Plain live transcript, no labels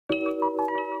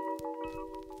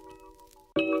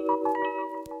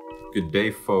Good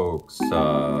day, folks.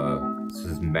 This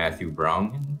is Matthew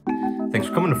Brown. Thanks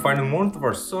for coming to Finding the Warmth of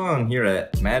Our Sun here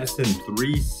at Madison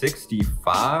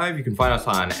 365. You can find us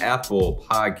on Apple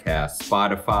Podcasts,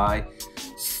 Spotify,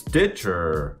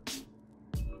 Stitcher,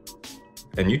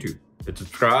 and YouTube. Hit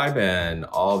subscribe and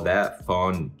all that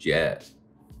fun jazz.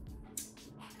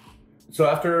 So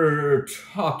after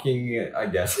talking, I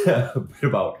guess, a bit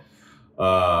about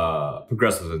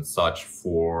progressives and such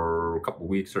for a couple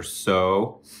weeks or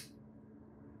so,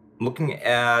 looking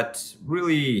at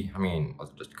really, it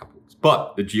wasn't just a couple weeks,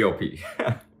 but the GOP.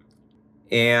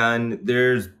 And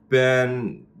there's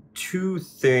been two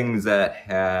things that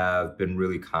have been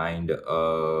really kind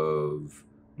of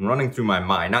running through my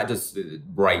mind, not just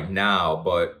right now,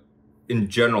 but in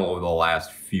general over the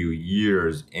last few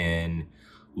years in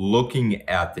looking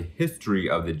at the history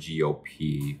of the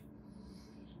GOP,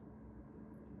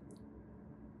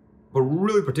 but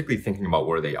really particularly thinking about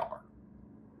where they are.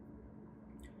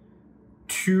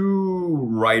 Two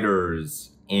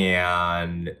writers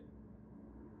and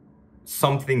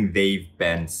something they've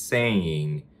been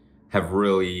saying have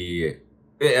really,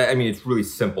 it's really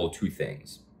simple, two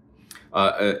things.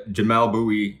 Jamal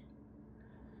Bowie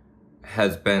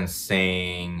has been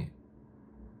saying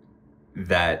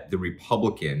that the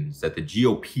Republicans, that the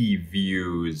GOP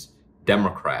views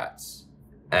Democrats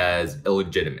as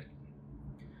illegitimate.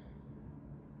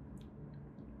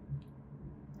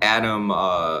 Adam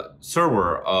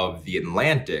Serwer of The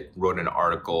Atlantic wrote an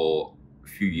article a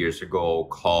few years ago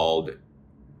called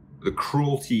 "The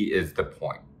Cruelty is the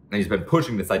Point." And he's been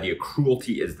pushing this idea,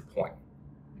 cruelty is the point.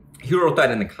 He wrote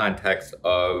that in the context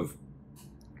of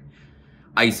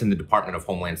ICE and the Department of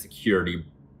Homeland Security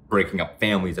breaking up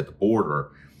families at the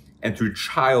border and through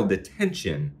child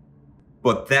detention.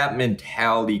 But that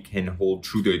mentality can hold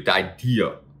true. The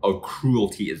idea of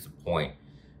cruelty is the point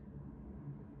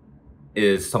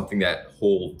is something that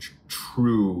holds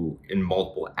true in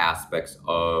multiple aspects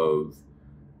of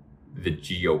the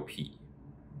GOP.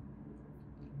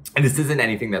 And this isn't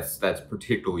anything that's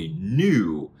particularly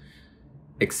new,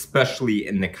 especially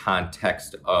in the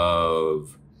context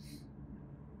of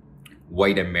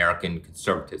white American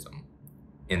conservatism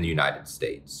in the United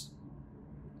States.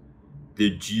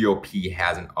 The GOP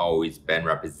hasn't always been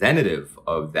representative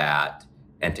of that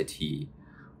entity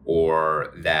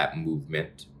or that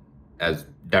movement, as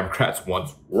Democrats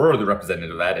once were the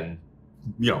representative of that in,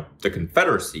 the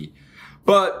Confederacy.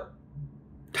 But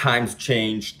times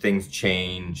change, things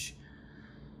change.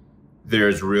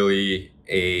 There's really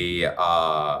a,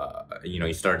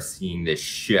 you start seeing this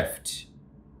shift,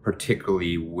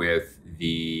 particularly with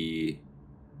the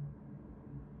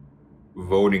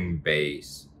voting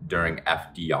base during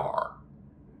FDR.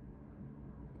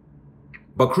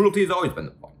 But cruelty has always been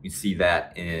the point. You see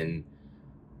that in,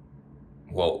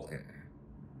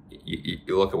 you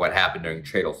look at what happened during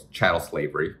chattel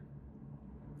slavery,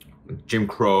 Jim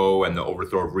Crow and the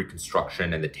overthrow of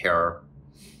Reconstruction and the terror,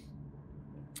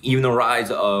 even the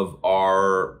rise of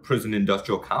our prison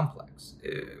industrial complex,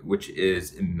 which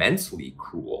is immensely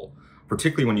cruel,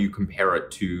 particularly when you compare it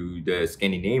to the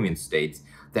Scandinavian states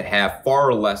that have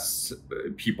far less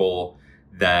people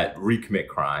that recommit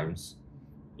crimes.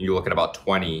 You look at about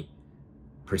 20%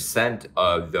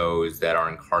 of those that are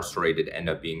incarcerated end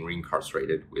up being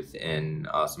reincarcerated within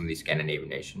some of these Scandinavian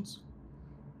nations.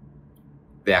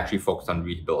 They actually focus on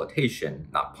rehabilitation,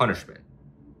 not punishment.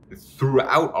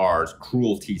 Throughout ours,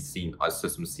 cruelty seems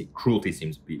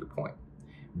to be the point.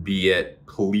 Be it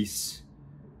police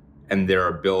and their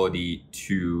ability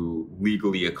to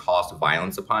legally accost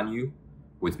violence upon you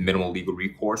with minimal legal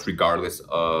recourse, regardless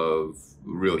of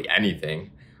really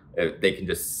anything. They can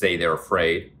just say they're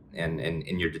afraid. And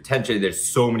in your detention, there's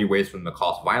so many ways for them to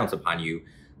cause violence upon you,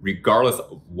 regardless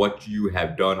of what you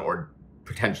have done or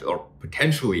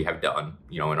potentially have done,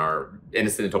 in our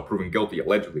innocent until proven guilty,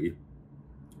 allegedly,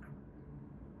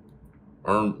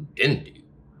 or didn't do.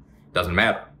 Doesn't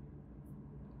matter.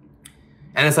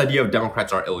 And this idea of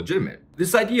Democrats are illegitimate.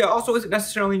 This idea also isn't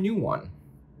necessarily a new one.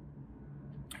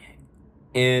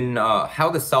 In How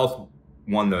the South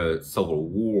Won the Civil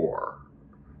War,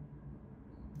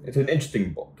 it's an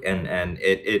interesting book, and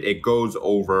it goes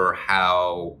over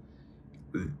how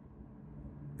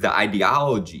the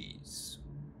ideologies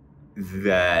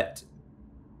that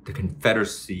the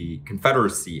Confederacy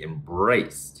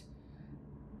embraced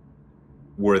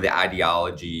were the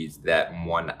ideologies that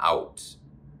won out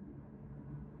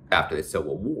after the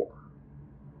Civil War.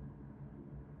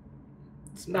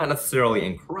 It's not necessarily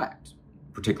incorrect,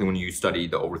 particularly when you study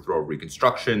the overthrow of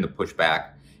Reconstruction, the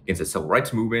pushback against the civil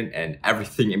rights movement, and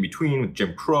everything in between with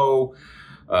Jim Crow,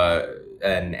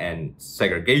 and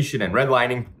segregation and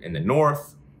redlining in the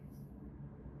North,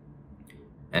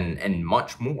 and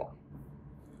much more.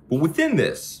 But within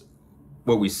this,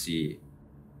 what we see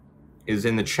is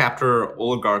in the chapter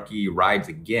Oligarchy Rides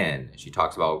Again, she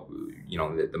talks about,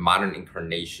 the modern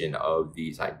incarnation of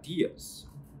these ideas.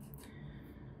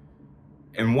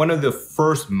 And one of the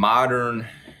first modern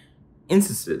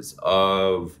instances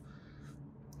of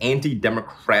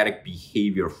anti-democratic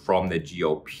behavior from the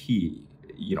GOP,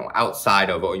 outside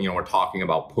of, we're talking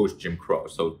about post-Jim Crow.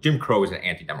 So Jim Crow is an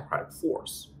anti-democratic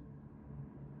force,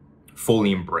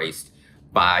 fully embraced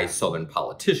by Southern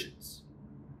politicians,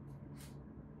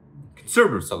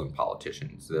 conservative Southern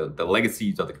politicians. The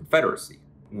legacies of the Confederacy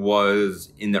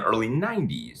was in the early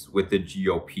 90s with the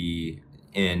GOP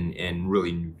in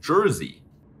really New Jersey,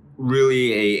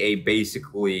 really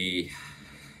basically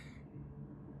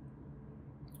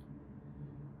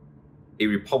a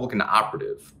Republican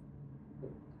operative.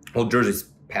 Well, Jersey's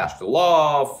passed a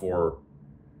law for,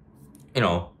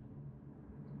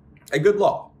 a good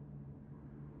law.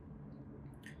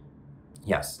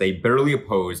 Yes, they barely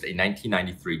opposed a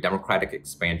 1993 Democratic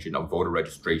expansion of voter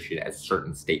registration at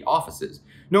certain state offices,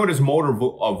 known as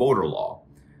voter law,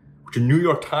 which a New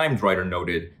York Times writer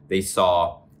noted they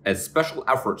saw as special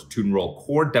efforts to enroll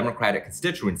core Democratic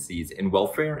constituencies in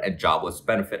welfare and jobless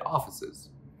benefit offices.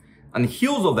 On the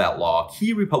heels of that law,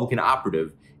 key Republican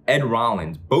operative Ed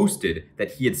Rollins boasted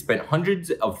that he had spent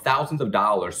hundreds of thousands of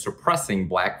dollars suppressing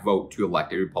black vote to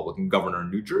elect a Republican governor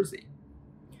in New Jersey.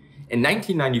 In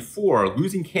 1994,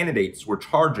 losing candidates were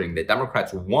charging that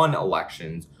Democrats won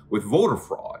elections with voter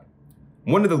fraud.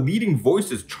 One of the leading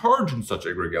voices charged in such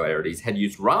irregularities had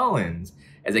used Rollins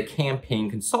as a campaign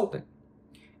consultant.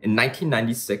 In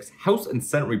 1996, House and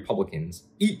Senate Republicans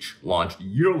each launched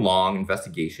year-long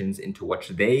investigations into what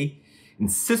they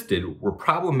insisted were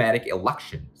problematic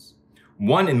elections,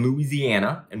 one in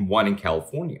Louisiana and one in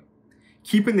California.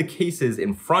 Keeping the cases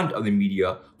in front of the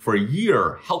media for a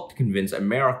year helped convince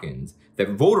Americans that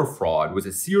voter fraud was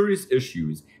a serious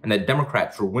issue and that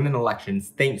Democrats were winning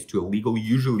elections thanks to illegal,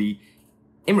 usually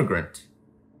immigrant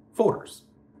voters.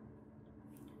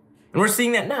 And we're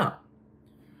seeing that now,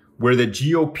 where the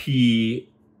GOP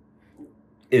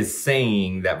is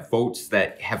saying that votes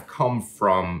that have come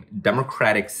from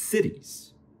Democratic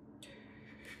cities,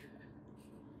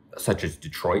 such as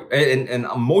Detroit, and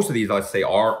most of these, let's say,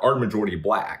 are majority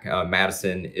black.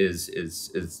 Madison is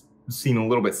seen a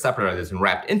little bit separate of this and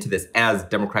wrapped into this, as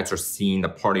Democrats are seeing the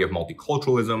party of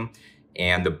multiculturalism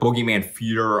and the boogeyman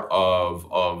fear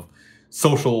of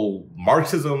social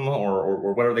Marxism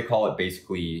or whatever they call it,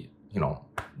 basically,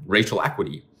 racial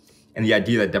equity. And the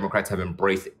idea that Democrats have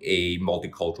embraced a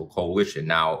multicultural coalition.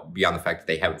 Now, beyond the fact that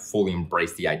they haven't fully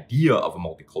embraced the idea of a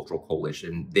multicultural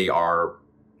coalition, they are,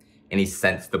 in a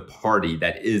sense, the party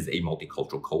that is a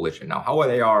multicultural coalition. Now,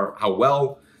 how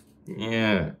well,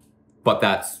 yeah, but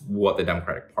that's what the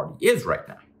Democratic Party is right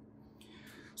now.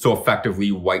 So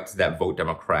effectively, whites that vote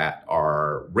Democrat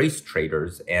are race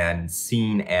traitors and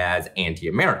seen as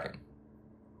anti-American,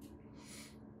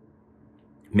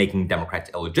 making Democrats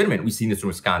illegitimate. We've seen this in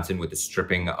Wisconsin with the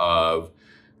stripping of,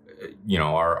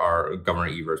 our Governor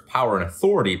Evers' power and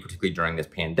authority, particularly during this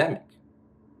pandemic.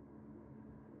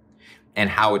 And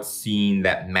how it's seen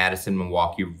that Madison,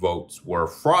 Milwaukee votes were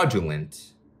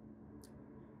fraudulent,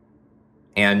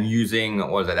 and using,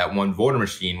 that one voter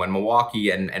machine, when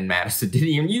Milwaukee and Madison didn't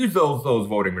even use those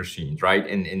voting machines, right,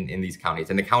 in these counties.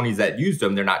 And the counties that used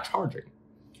them, they're not charging.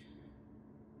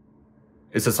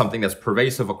 This is something that's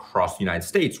pervasive across the United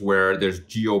States, where there's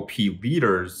GOP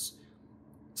leaders,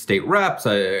 state reps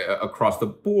across the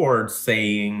board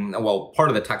saying, well, part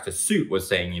of the Texas suit was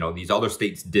saying, these other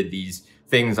states did these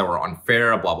things that were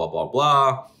unfair, blah, blah, blah,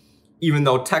 blah, even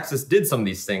though Texas did some of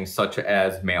these things, such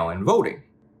as mail-in voting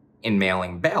and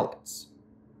mailing ballots.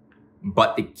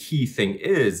 But the key thing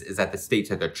is that the states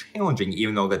that they're challenging,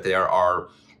 even though that there are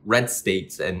red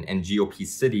states and GOP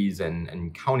cities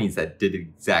and counties that did the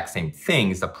exact same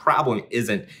things, the problem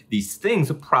isn't these things,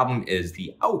 the problem is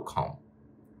the outcome,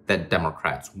 that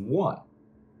Democrats won,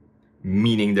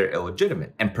 meaning they're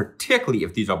illegitimate. And particularly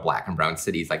if these are black and brown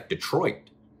cities like Detroit,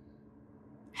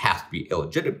 has to be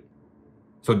illegitimate.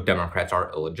 So Democrats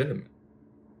are illegitimate.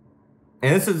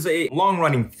 And this is a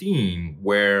long-running theme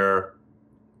where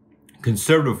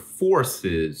conservative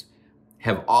forces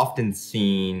have often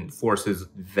seen forces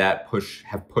that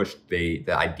have pushed the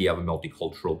idea of a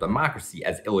multicultural democracy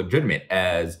as illegitimate,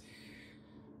 as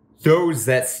those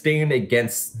that stand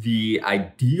against the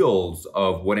ideals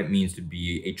of what it means to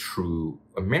be a true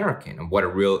American, and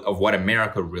what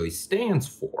America really stands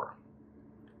for.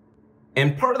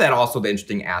 And part of that, also the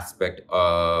interesting aspect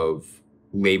of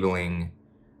labeling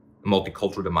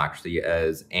multicultural democracy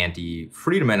as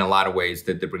anti-freedom, in a lot of ways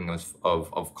that they bring us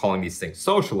of calling these things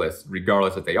socialists,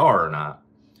 regardless if they are or not,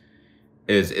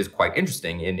 is quite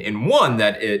interesting. And one,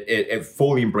 that it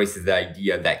fully embraces the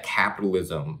idea that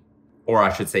capitalism, or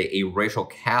I should say a racial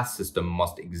caste system,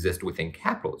 must exist within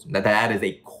capitalism, that is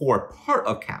a core part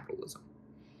of capitalism.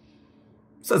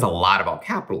 It says a lot about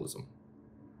capitalism.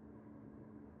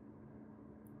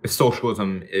 If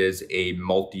socialism is a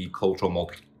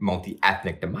multicultural,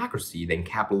 multi-ethnic democracy, then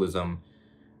capitalism,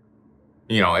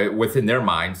 within their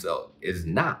minds, is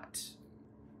not.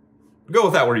 Go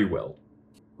with that where you will.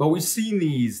 But we've seen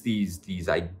these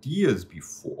ideas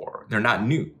before. They're not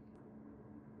new.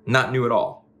 Not new at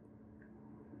all.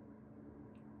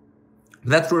 But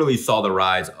that's where we saw the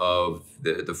rise of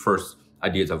the first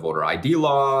ideas of voter ID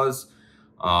laws,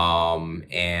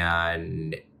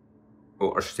 and,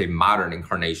 or I should say, modern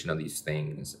incarnation of these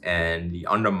things, and the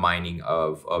undermining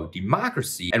of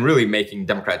democracy, and really making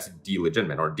Democrats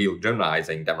delegitimate, or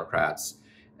delegitimizing Democrats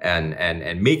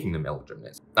and making them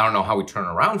illegitimate. I don't know how we turn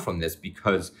around from this,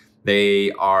 because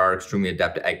they are extremely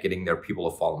adept at getting their people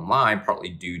to fall in line, partly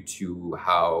due to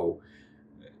how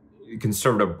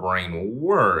conservative brain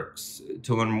works.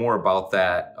 To learn more about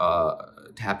that,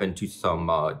 tap into some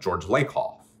George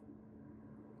Lakoff,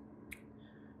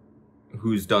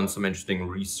 who's done some interesting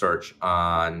research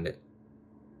on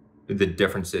the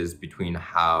differences between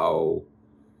how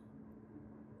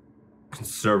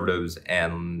conservatives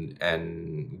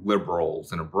and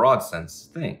liberals, in a broad sense,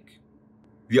 think.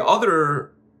 The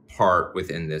other part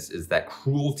within this is that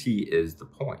cruelty is the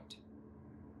point.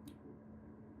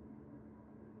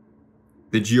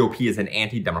 The GOP is an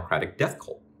anti-democratic death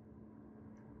cult.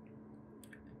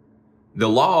 The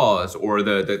laws, or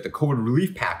the COVID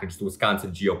relief package the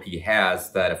Wisconsin GOP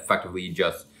has, that effectively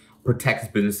just protects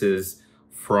businesses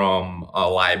from a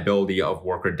liability of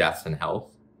worker deaths and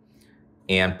health,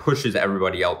 and pushes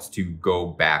everybody else to go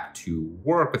back to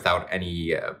work without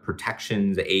any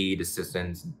protections, aid,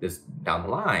 assistance, this down the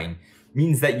line,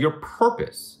 means that your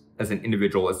purpose as an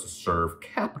individual is to serve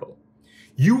capital.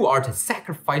 You are to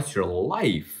sacrifice your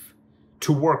life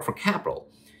to work for capital.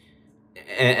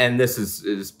 And this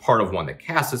is part of the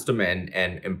caste system,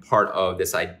 and part of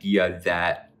this idea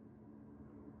that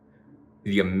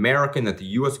the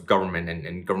U.S. government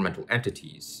and governmental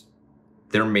entities,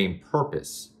 their main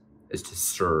purpose is to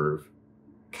serve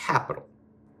capital.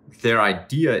 Their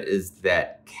idea is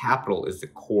that capital is the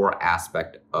core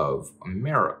aspect of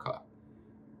America.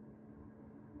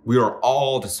 We are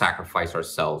all to sacrifice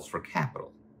ourselves for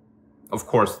capital. Of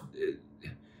course,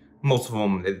 most of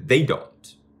them, they don't.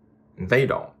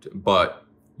 But,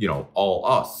 all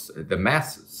us, the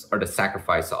masses, are to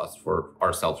sacrifice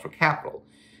ourselves for capital.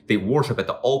 They worship at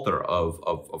the altar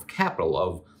of capital,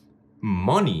 of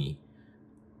money,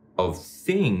 of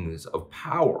things, of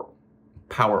power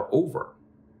over,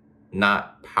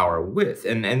 not power with.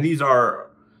 And these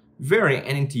are very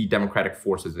anti-democratic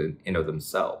forces in of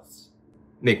themselves.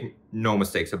 Make no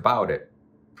mistakes about it.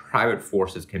 Private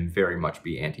forces can very much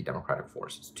be anti-democratic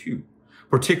forces too,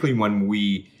 particularly when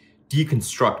we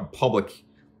deconstruct public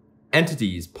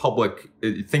entities, public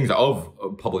things of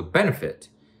public benefit,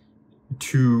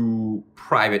 to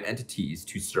private entities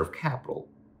to serve capital: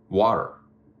 water,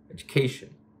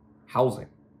 education, housing,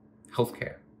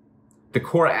 healthcare. The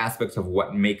core aspects of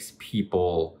what makes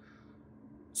people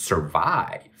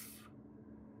survive.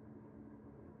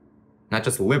 Not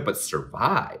just live, but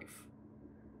survive.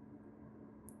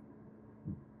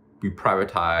 We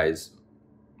privatize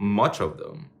much of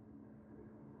them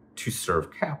to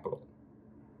serve capital.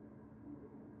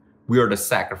 We are to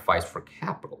sacrifice for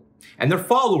capital. And their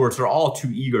followers are all too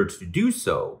eager to do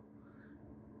so,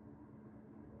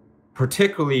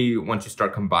 particularly once you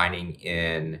start combining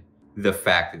in the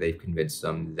fact that they've convinced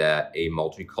them that a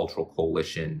multicultural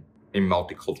coalition, a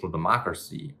multicultural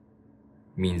democracy,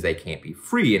 means they can't be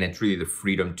free. And it's really the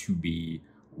freedom to be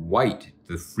white,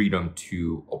 the freedom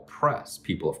to oppress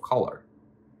people of color,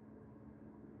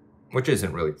 which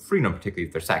isn't really freedom, particularly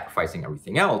if they're sacrificing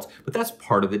everything else. But that's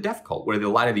part of the death cult, where a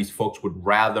lot of these folks would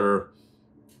rather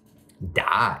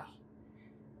die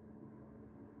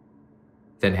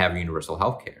than have universal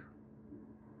health care,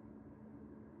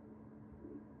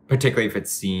 particularly if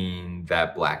it's seen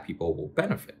that Black people will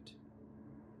benefit.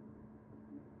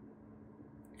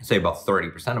 Say about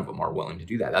 30% of them are willing to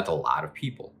do that. That's a lot of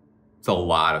people. It's a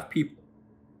lot of people.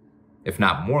 If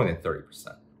not more than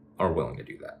 30% are willing to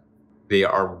do that. They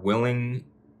are willing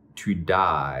to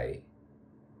die.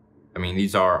 I mean,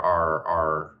 these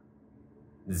are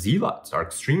zealots, are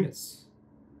extremists.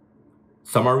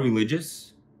 Some are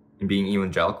religious in being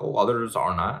evangelical, others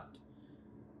are not.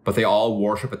 but they all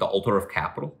worship at the altar of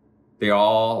capital. They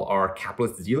all are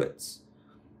capitalist zealots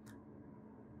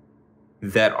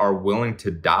that are willing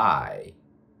to die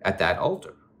at that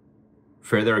altar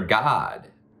for their god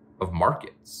of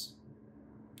markets,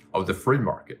 of the free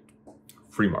market.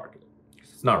 Free market.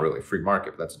 It's not really a free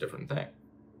market, but that's a different thing.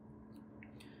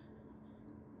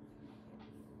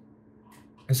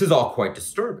 This is all quite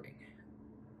disturbing,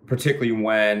 particularly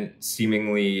when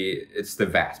seemingly it's the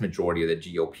vast majority of the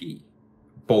GOP,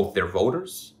 both their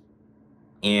voters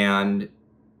and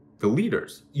the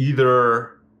leaders,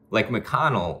 either like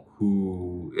McConnell,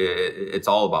 who it's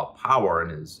all about power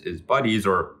and his buddies,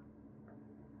 or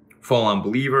full-on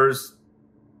believers,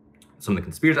 some of the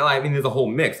conspiracy. I mean, there's a whole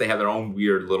mix. They have their own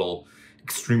weird little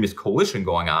extremist coalition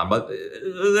going on, but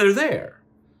they're there.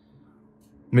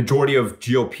 Majority of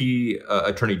GOP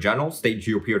attorney generals, state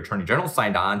GOP attorney generals,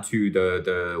 signed on to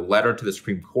the letter to the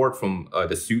Supreme Court from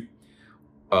the suit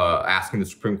asking the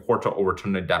Supreme Court to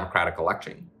overturn the democratic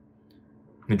election.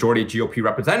 Majority of GOP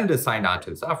representatives signed on to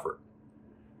this effort.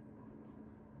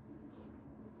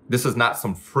 This is not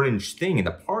some fringe thing in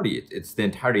the party. It's the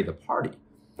entirety of the party.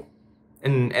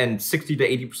 And 60 to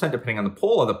 80%, depending on the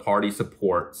poll, of the party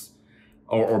supports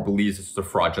or believes this is a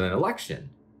fraudulent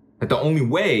election. That the only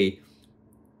way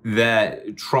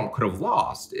that Trump could have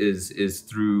lost is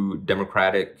through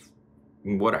Democratic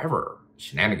whatever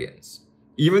shenanigans.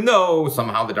 Even though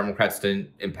somehow the Democrats didn't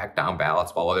impact down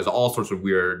ballots, blah, blah, there's all sorts of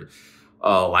weird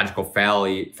logical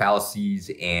fallacies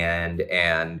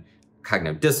and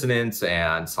cognitive dissonance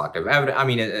and selective evidence. I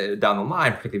mean, down the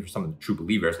line, particularly for some of the true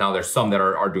believers. Now, there's some that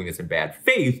are doing this in bad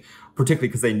faith, particularly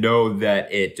because they know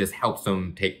that it just helps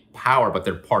them take power, but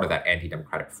they're part of that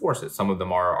anti-democratic forces. Some of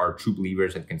them are true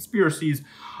believers in conspiracies.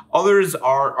 Others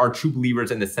are true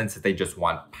believers in the sense that they just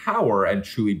want power and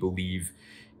truly believe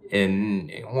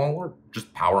in, well, we're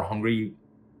just power-hungry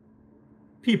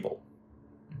people.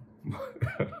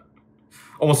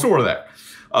 Almost sort of there.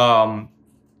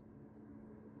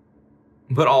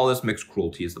 But all this mixed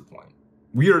cruelty is the point.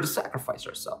 We are to sacrifice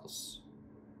ourselves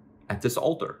at this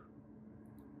altar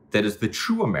that is the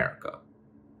true America.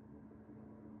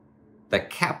 That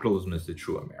capitalism is the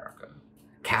true America.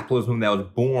 Capitalism that was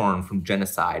born from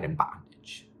genocide and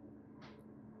bondage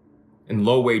and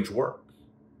low-wage work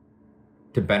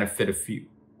to benefit a few,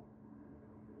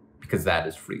 because that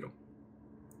is freedom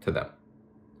to them.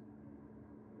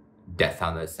 Death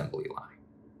on the assembly line.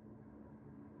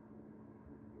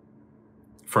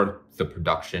 For the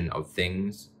production of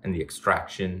things and the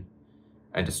extraction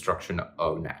and destruction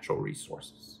of natural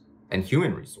resources and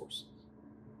human resources.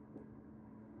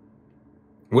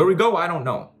 Where we go, I don't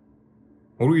know.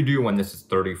 What do we do when this is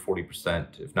 30,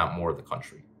 40%, if not more, of the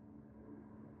country?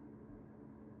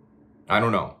 I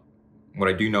don't know. What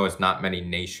I do know is not many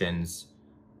nations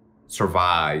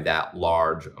survive that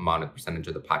large amount of percentage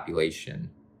of the population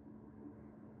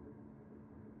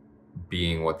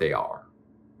being what they are,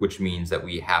 which means that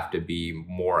we have to be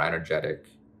more energetic,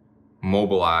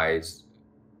 mobilized,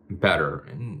 better.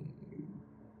 And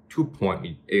to a point,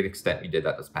 to an extent, we did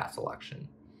that this past election.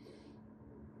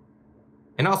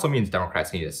 It also means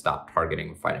Democrats need to stop targeting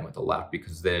and fighting with the left,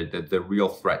 because the real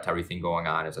threat to everything going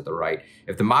on is at the right.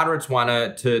 If the moderates want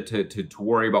to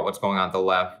worry about what's going on at the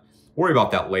left, worry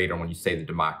about that later when you say the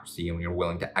democracy and when you're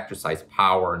willing to exercise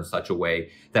power in such a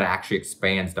way that actually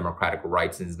expands democratic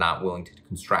rights and is not willing to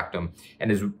constrict them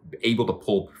and is able to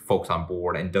pull folks on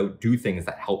board and do things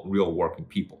that help real working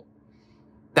people.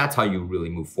 That's how you really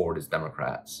move forward as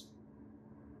Democrats.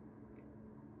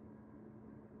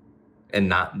 And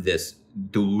not this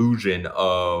delusion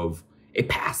of a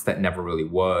past that never really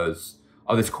was,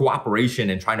 of this cooperation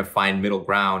and trying to find middle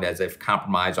ground as if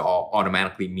compromise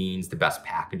automatically means the best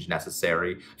package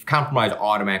necessary. If compromise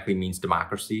automatically means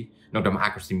democracy, no,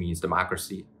 democracy means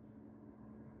democracy.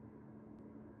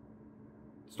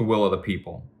 It's the will of the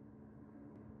people.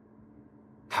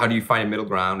 How do you find a middle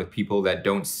ground with people that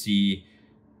don't see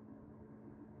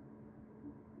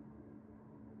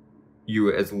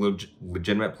you as a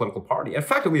legitimate political party?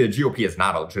 Effectively, the GOP is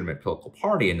not a legitimate political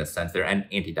party in the sense they're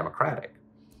anti-democratic.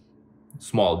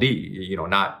 Small d, you know,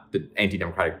 not the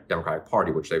anti-democratic Democratic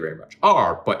Party, which they very much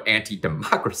are, but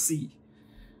anti-democracy.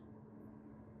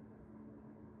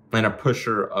 And a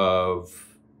pusher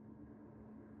of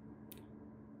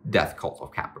death cult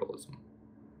of capitalism.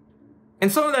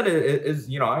 And some of that is,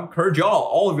 you know, I encourage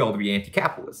all of y'all to be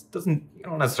anti-capitalist. You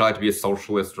don't necessarily have to be a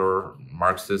socialist or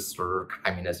Marxist or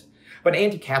communist, but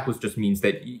anti-capitalist just means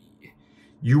that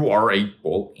you are a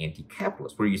bold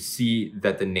anti-capitalist, where you see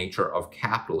that the nature of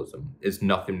capitalism is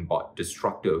nothing but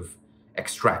destructive,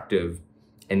 extractive,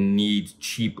 and needs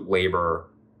cheap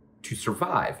labor to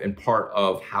survive and part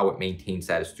of how it maintains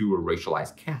status through a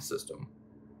racialized caste system.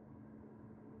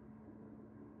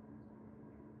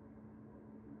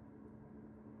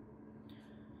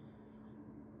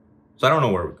 So I don't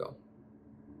know where we go.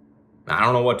 I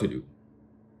don't know what to do.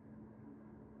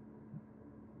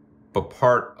 But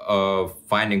part of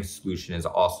finding a solution is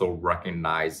also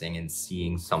recognizing and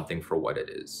seeing something for what it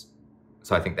is.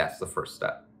 So I think that's the first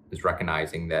step, is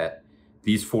recognizing that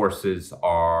these forces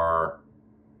are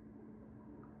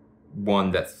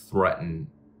one that threaten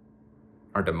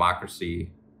our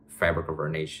democracy, fabric of our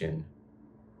nation,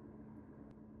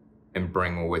 and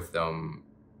bring with them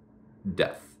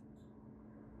death.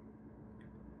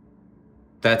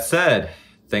 That said,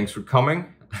 thanks for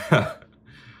coming.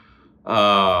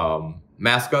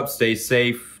 Mask up, stay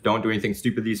safe, don't do anything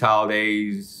stupid these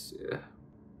holidays.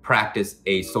 Practice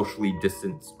a socially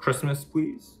distanced Christmas,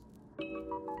 please.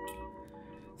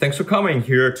 Thanks for coming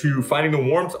here to Finding the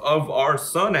Warmth of Our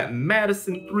Sun at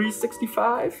Madison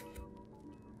 365.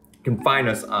 You can find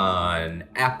us on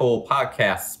Apple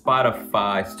Podcasts,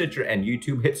 Spotify, Stitcher, and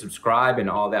YouTube. Hit subscribe and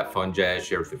all that fun jazz.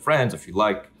 Share with your friends if you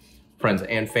like. Friends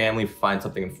and family, find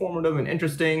something informative and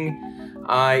interesting.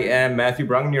 I am Matthew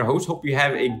Brown, your host. Hope you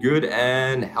have a good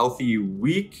and healthy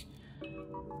week.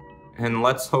 And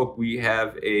let's hope we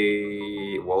have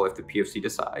a, well, if the PFC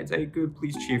decides, a good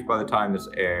police chief by the time this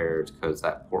airs, because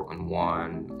that Portland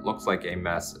one looks like a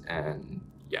mess, and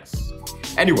yes.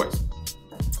 Anyways,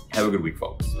 have a good week,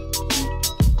 folks.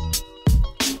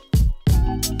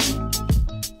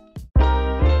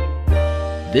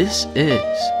 This is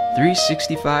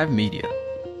 365 Media.